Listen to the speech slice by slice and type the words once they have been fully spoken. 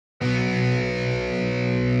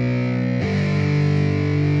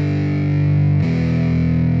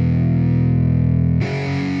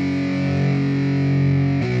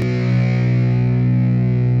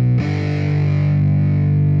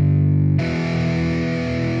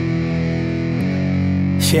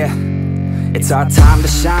Yeah, it's our time to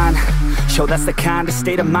shine. Yo, that's the kind of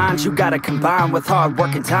state of mind you gotta combine with hard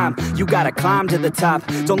work and time. You gotta climb to the top.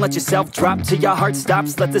 Don't let yourself drop till your heart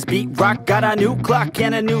stops. Let this beat rock. Got a new clock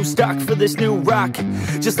and a new stock for this new rock.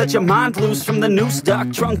 Just let your mind loose from the new stock.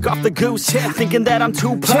 Drunk off the goose, thinking that I'm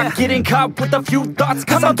too pop. Getting caught with a few thoughts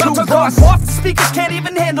cause I'm too lost. Off, the speakers can't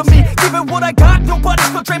even handle me. Giving what I got, nobody's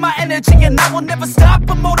gonna drain my energy. And I will never stop,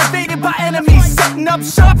 I'm motivated by enemies. Setting up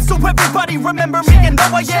shop so everybody remember me. And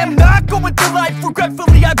though I am not going through life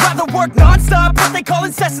regretfully, I'd rather work non-stop, what they call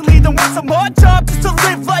incessantly, than want some odd job just to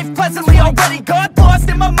live life pleasantly. Already got lost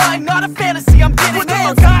in my mind, not a fantasy, I'm getting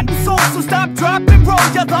forgotten soul, so stop, drop, and roll.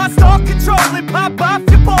 You lost all control and pop off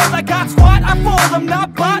your ball. I got squat, I fall, I'm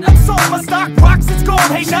not bought, I'm sold. My stock rocks, it's gold.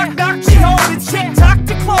 Hey, knock, knock, she home, it's shit, talk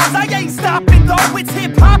to close. I ain't stopping though, it's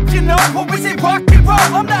hip-hop, you know. Or is it rock and roll?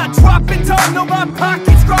 I'm not dropping down, no, my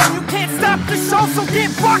pocket's grown. You can't stop the show, so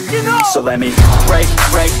get rockin' on. So let me break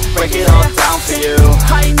it all down for you.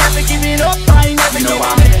 I ain't never giving up, I ain't never giving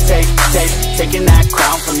up. Taking that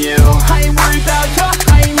crown from you. I ain't worried about you,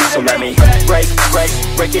 I ain't never. So let me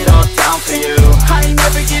break it all down for you. I ain't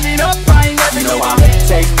never giving up, I ain't never giving up.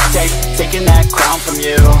 Taking that crown from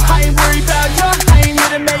you. I ain't worried about you, I ain't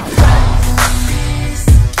here to make friends.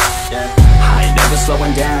 I ain't never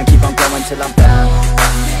slowing down, keep on going till I'm down.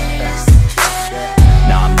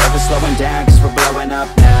 No, I'm never slowing down, cause we're blowing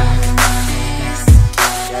up now.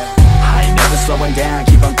 I ain't never slowing down,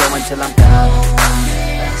 keep on going till I'm down.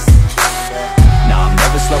 No, I'm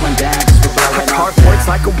never slowing down, cause we're blowing up. Hard words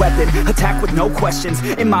like a weapon, attack with no questions.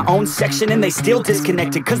 In my own section and they still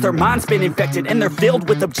disconnected, cause their mind's been infected and they're filled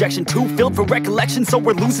with objection. Too filled for recollection, so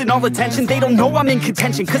we're losing all attention. They don't know I'm in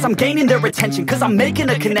contention, cause I'm gaining their attention. Cause I'm making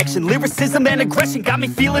a connection, lyricism and aggression got me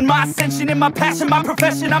feeling my ascension. In my passion, my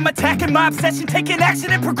profession, I'm attacking my obsession. Taking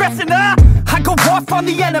action and progressing, I go off on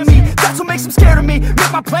the enemy, that's what makes them scared of me.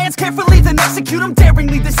 Make my plans carefully, then execute them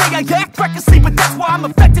daringly. They say I act recklessly, but that's why I'm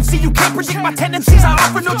effective. See, you can't predict my tendencies, I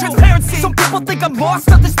offer no transparency. Some people think I'm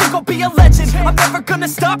lost, others think I'll be a legend. I'm never gonna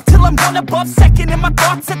stop till I'm one above second. And my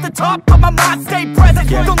thoughts at the top, but my mind stay present.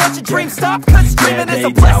 Don't let your dreams stop, cause dreaming is a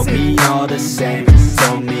blessing. They tell me all the same,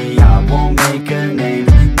 told me I won't make a name.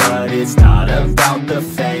 But it's not about the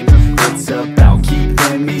fame, it's about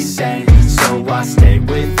keeping me sane. So I stay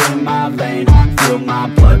within my lane, feel my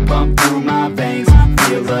blood pump through my veins.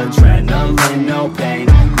 Feel adrenaline, no pain,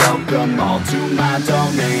 welcome all to my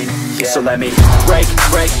domain. So let me break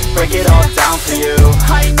it all down for you.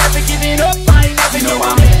 I ain't never giving up, I ain't never giving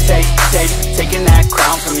up. Taking that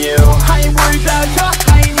crown from you. I ain't worried about you,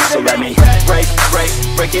 I ain't never. So let me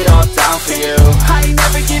break it all down for you. I ain't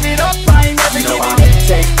never giving up, I ain't never giving up.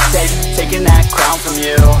 Taking that crown from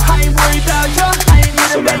you. I ain't worried about you, I ain't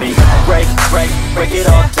never. So let me break it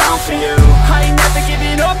all down for you. I ain't never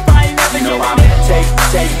giving up, I ain't never giving up.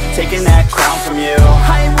 Taking that crown from you.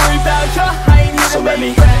 I ain't worried about you, I ain't never. So let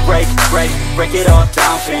me break it all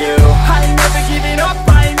down for you. I ain't never giving up,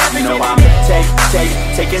 I ain't never giving up.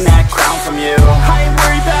 Taking that crown from you. I ain't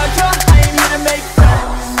worried about you, I ain't here to make friends.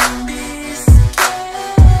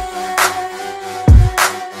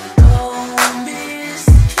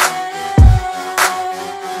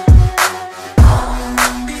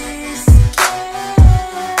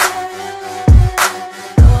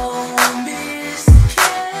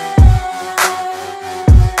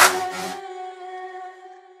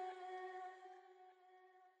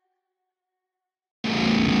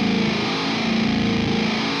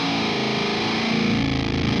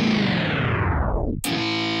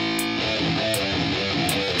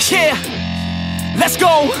 Yeah, let's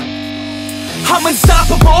go. I'm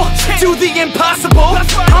unstoppable, do the impossible.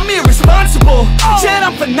 I'm irresponsible, yet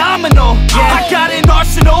I'm phenomenal. I got an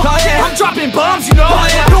arsenal, I'm dropping bombs, you know.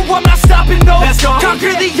 No, I'm not stopping, no.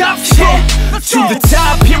 Conquer the obstacle. To the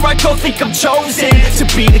top, here I go, think I'm chosen to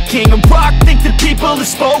be the king of rock, think the people have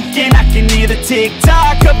spoken. I can hear the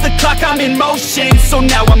tick-tock of the clock, I'm in motion. So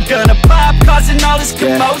now I'm gonna pop, causing all this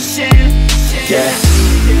commotion. Yeah,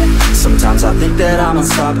 sometimes I think that I'm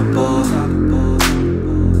unstoppable.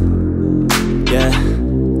 Yeah,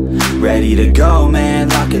 ready to go, man,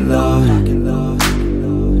 lock and load.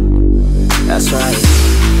 That's right,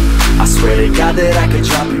 I swear to God that I could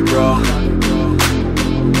drop you, bro.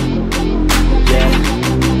 Yeah,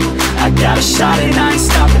 I got a shot and I ain't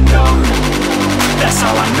stopping, no. That's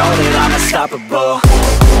how I know that I'm unstoppable.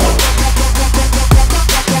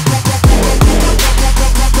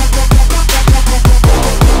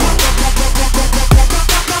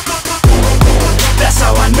 That's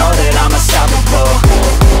how I know that I'm unstoppable.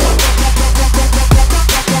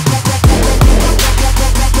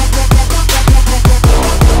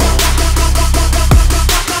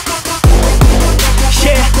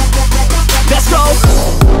 Yeah,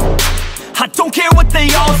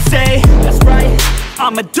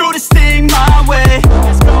 I'ma do this thing my way.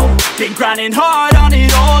 Let's go. Been grinding hard on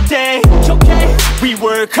it all day. Okay. We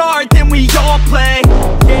work hard, then we all play.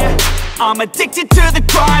 Yeah. I'm addicted to the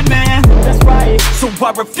grind, man. That's right. So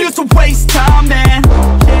I refuse to waste time, man.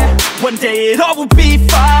 Yeah. One day it all will be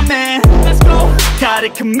fine, man. Let's go. Gotta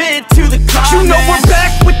commit to the climb. You know we're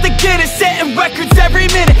back with the Guinness, setting records every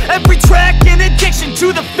minute, every track. In addiction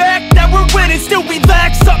to the fact that we're winning, still we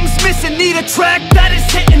lack something's missing. Need a track that is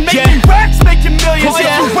hitting, making racks, making millions. If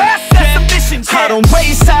you rap, that's the mission. I don't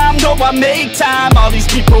waste time, no, I make time. All these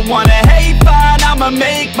people wanna hate, fine, I'ma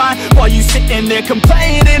make mine. While you sitting there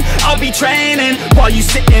complaining, I'll be training. While you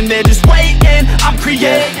sitting there just waiting, I'm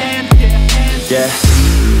creating. Yeah.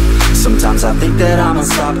 Sometimes I think that I'm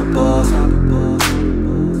unstoppable.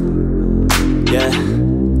 Yeah.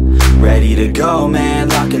 Ready to go, man,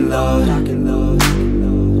 lock and load.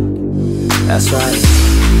 That's right.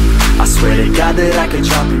 I swear to God that I can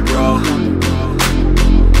drop it, bro.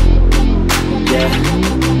 Yeah.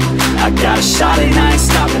 I got a shot and I ain't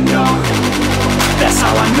stopping, no. That's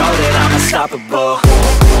how I know that I'm unstoppable.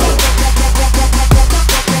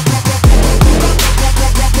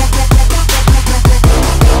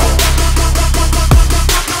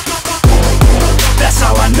 That's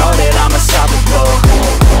how I know that I'm unstoppable.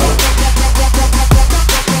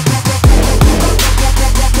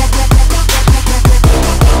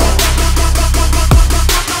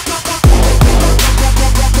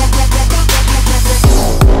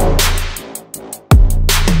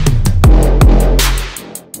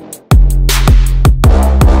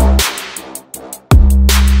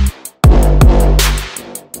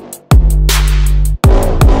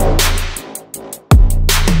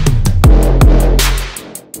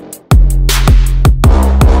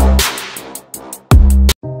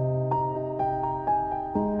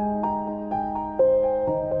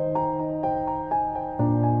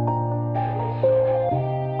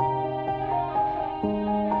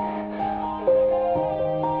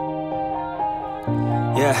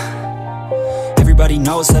 Yeah. Everybody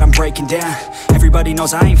knows that I'm breaking down. Everybody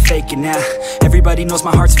knows I ain't faking now. Everybody knows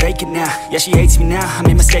my heart's vacant now. Yeah, she hates me now, I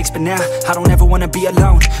made mistakes, but now I don't ever wanna be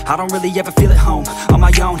alone. I don't really ever feel at home. On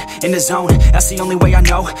my own, in the zone, that's the only way I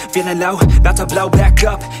know. Feeling low, about to blow back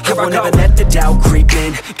up. Here I won't ever let the doubt creep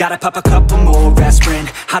in. Gotta pop a couple more aspirin.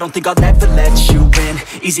 I don't think I'll ever let you in.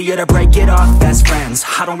 Easier to break it off best friends.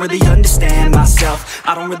 I don't really understand myself.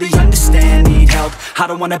 I don't really understand, need help. I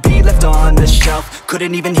don't wanna be left on the shelf.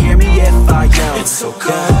 Couldn't even hear me if I yelled. It's so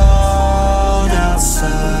cold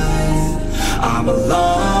outside, I'm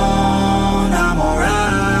alone, I'm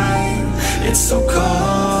alright. It's so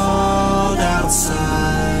cold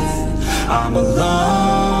outside, I'm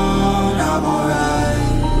alone, I'm alright.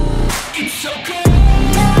 It's so cold.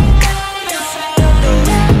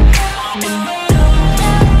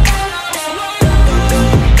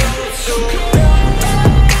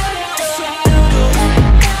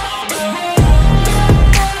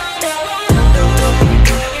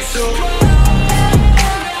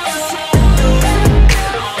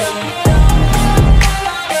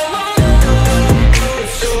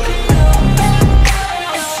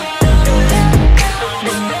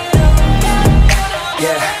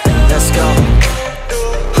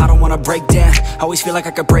 Break down, always feel like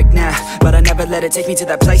I could break now, but I never let it take me to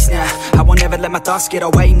that place now. I won't ever let my thoughts get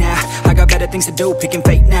away now. I got better things to do, picking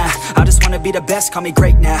fate now. I just wanna be the best, call me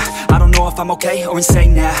great now. I don't know if I'm okay or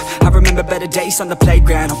insane now. I remember better days on the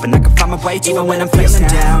playground, hoping I can find my way to even when I'm feeling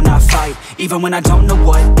down, I fight. Even when I don't know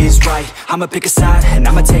what is right, I'ma pick a side and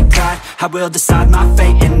I'ma take pride. I will decide my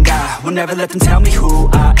fate and I will never let them tell me who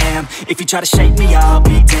I am. If you try to shake me, I'll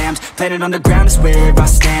be damned. Planet on the ground is where I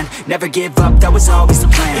stand. Never give up, that was always the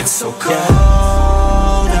plan. It's so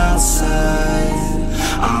cold outside,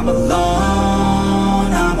 I'm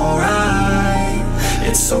alone, I'm alright.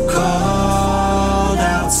 It's so cold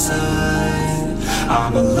outside,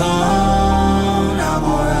 I'm alone, I'm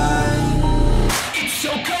alright. It's so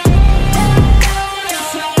cold.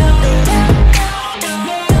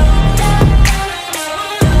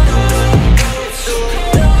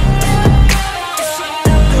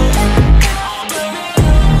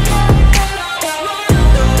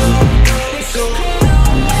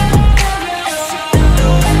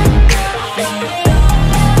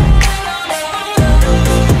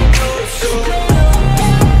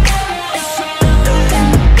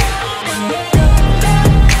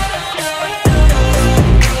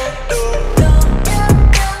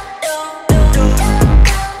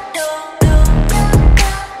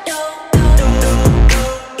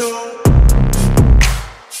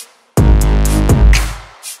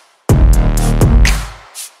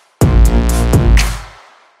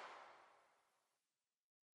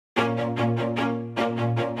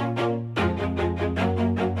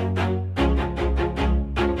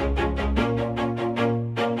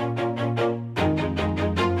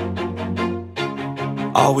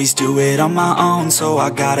 Always do it on my own, so I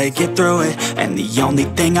gotta get through it. And the only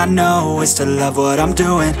thing I know is to love what I'm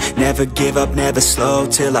doing. Never give up, never slow,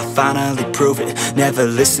 till I finally prove it. Never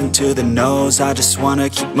listen to the no's, I just wanna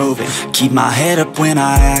keep moving. Keep my head up when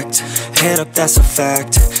I act, head up, that's a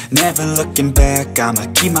fact. Never looking back, I'ma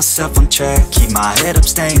keep myself on track. Keep my head up,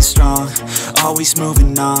 staying strong, always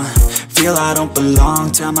moving on. Feel I don't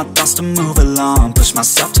belong, tell my thoughts to move along. Push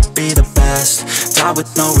myself to be the best, die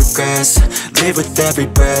with no regrets. Live with every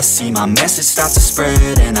breath, see my message start to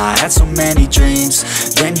spread. And I had so many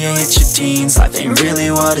dreams, then you hit your teens. Life ain't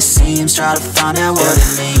really what it seems, try to find out what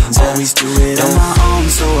it means. Always do it on my own,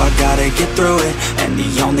 so I gotta get through it. And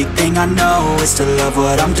the only thing I know is to love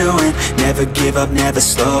what I'm doing. Never give up, never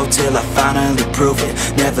slow, till I finally prove it.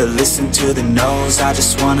 Never listen to the no's, I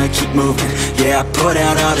just wanna keep moving. Yeah, I put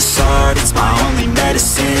out all this art, it's my only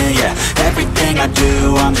medicine. Yeah, everything I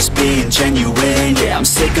do, I'm just being genuine. Yeah, I'm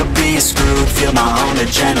sick of being screwed, feel my own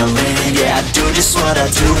adrenaline. Yeah, I do just what I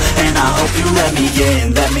do, and I hope you let me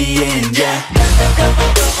in, yeah.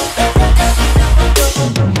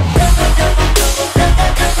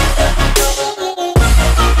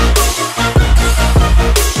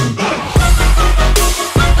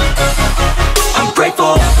 I'm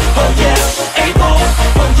grateful, oh yeah, able,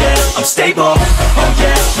 oh yeah, I'm stable, oh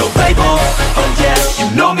yeah, no label, oh yeah, you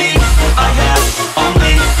know me, I have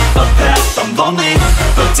only a path, I'm lonely,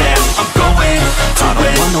 but damn, I'm going to win. I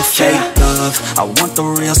don't want no fake love, I want the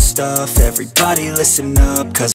real stuff. Everybody listen up, 'cause